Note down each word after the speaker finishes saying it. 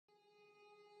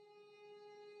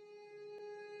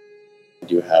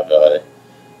do have a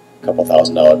couple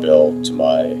 $1,000 bill to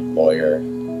my lawyer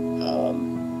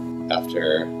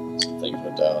after some things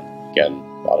went down. Again,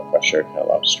 a lot of pressure, a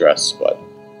lot of stress, but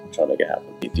I'm trying to make it happen.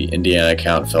 The Indiana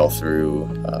account fell through,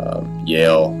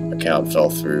 Yale account fell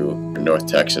through. In North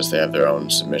Texas, they have their own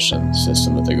submission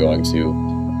system that they're going to.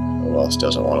 Who else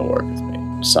doesn't want to work with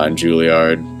me? Signed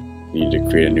Juilliard, need to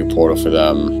create a new portal for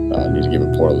them, need to give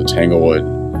a portal to Tanglewood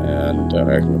and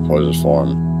American Composers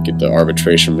Forum. Get the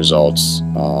arbitration results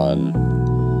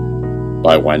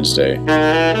by Wednesday.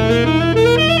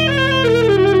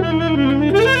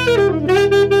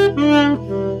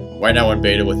 Right now we're in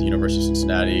beta with the University of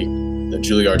Cincinnati, the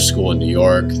Juilliard School in New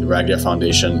York, the Ragged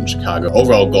Foundation in Chicago.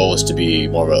 Overall goal is to be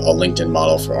more of a LinkedIn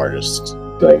model for artists.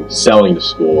 Like selling to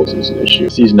schools is an issue.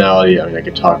 Seasonality, I mean, I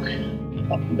could talk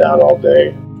up and down all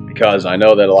day because I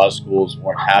know that a lot of schools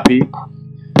weren't happy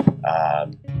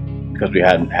because we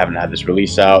haven't had this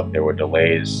release out. There were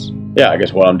delays. Yeah, I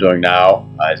guess what I'm doing now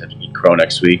is I have to meet Crow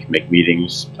next week, make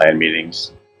meetings, plan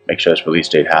meetings, make sure this release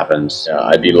date happens.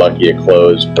 I'd be lucky to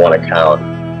close one account,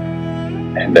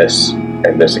 and this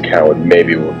account would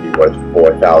be worth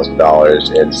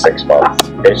 $4,000 in 6 months.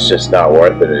 It's just not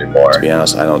worth it anymore. To be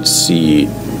honest, I don't see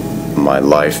my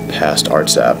life past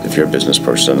ArtsApp. If you're a business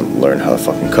person, learn how to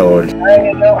fucking code. How are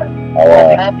you doing?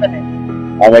 What's happening?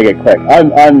 I'll make it quick.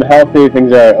 I'm healthy,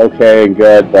 things are okay and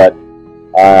good, but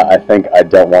I think I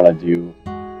don't want to do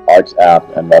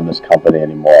ArtsApp and run this company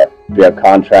anymore. We have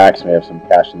contracts, we have some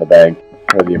cash in the bank.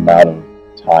 For the amount of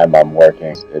time I'm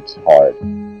working, it's hard.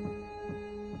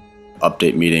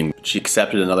 Update meeting. She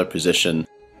accepted another position,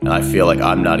 and I feel like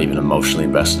I'm not even emotionally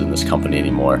invested in this company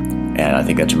anymore. And I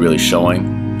think that's really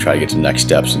showing. Try to get to next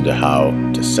steps into how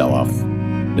to sell off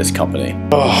this company.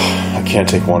 I can't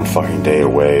take one fucking day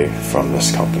away from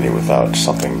this company without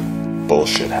something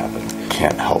bullshit happening.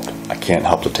 I can't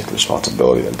help to take the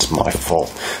responsibility that it's my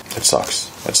fault. It sucks.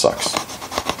 It sucks.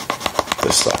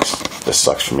 This sucks. This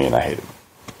sucks for me, and I hate it.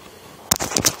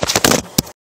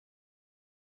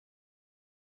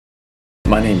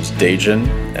 My name's Dajan,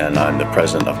 and I'm the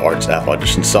president of ArtsApp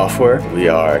Audition Software. We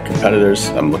are competitors.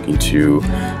 I'm looking to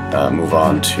move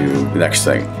on to the next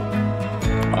thing.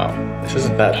 This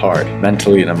isn't that hard.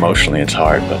 Mentally and emotionally it's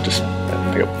hard, but just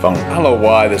pick up the phone. I don't know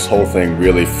why this whole thing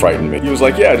really frightened me. He was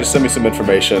like, yeah, just send me some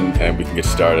information and we can get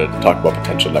started, talk about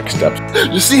potential next steps.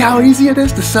 You see how easy it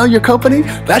is to sell your company?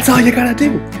 That's all you gotta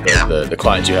do. Yeah. The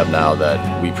clients you have now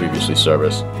that we previously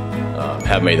serviced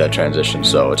have made that transition,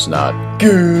 so it's not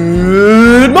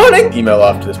good morning. Email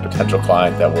off to this potential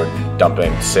client that we're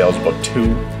dumping sales book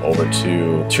 2 over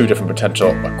to 2 different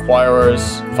potential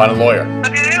acquirers. Find a lawyer.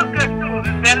 But it is good too. It's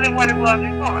better than what it was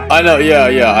before. I know,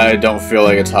 yeah. I don't feel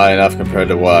like it's high enough compared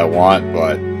to what I want,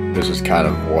 but this is kind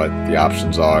of what the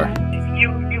options are.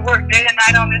 You worked day and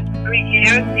night on this for 3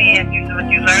 years, and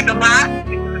you learned a lot.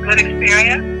 It was a good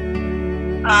experience.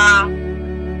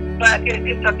 But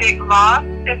it's a big loss.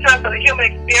 In terms of the human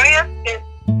experience,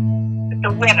 it's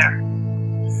a winner.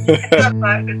 But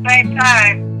at the same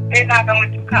time, they're not the only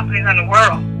 2 companies in the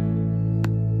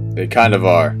world. They kind of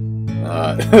are.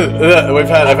 I've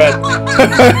had.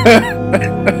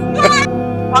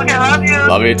 Okay, love you.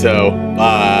 Love you too.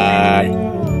 Bye.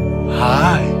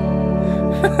 Hi.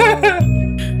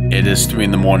 It is 3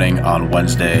 in the morning on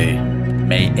Wednesday,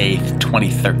 May 8th,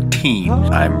 2013.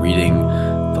 I'm reading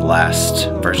the last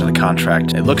version of the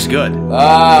contract. It looks good.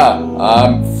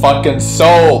 I'm fucking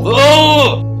sold.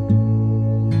 Ugh!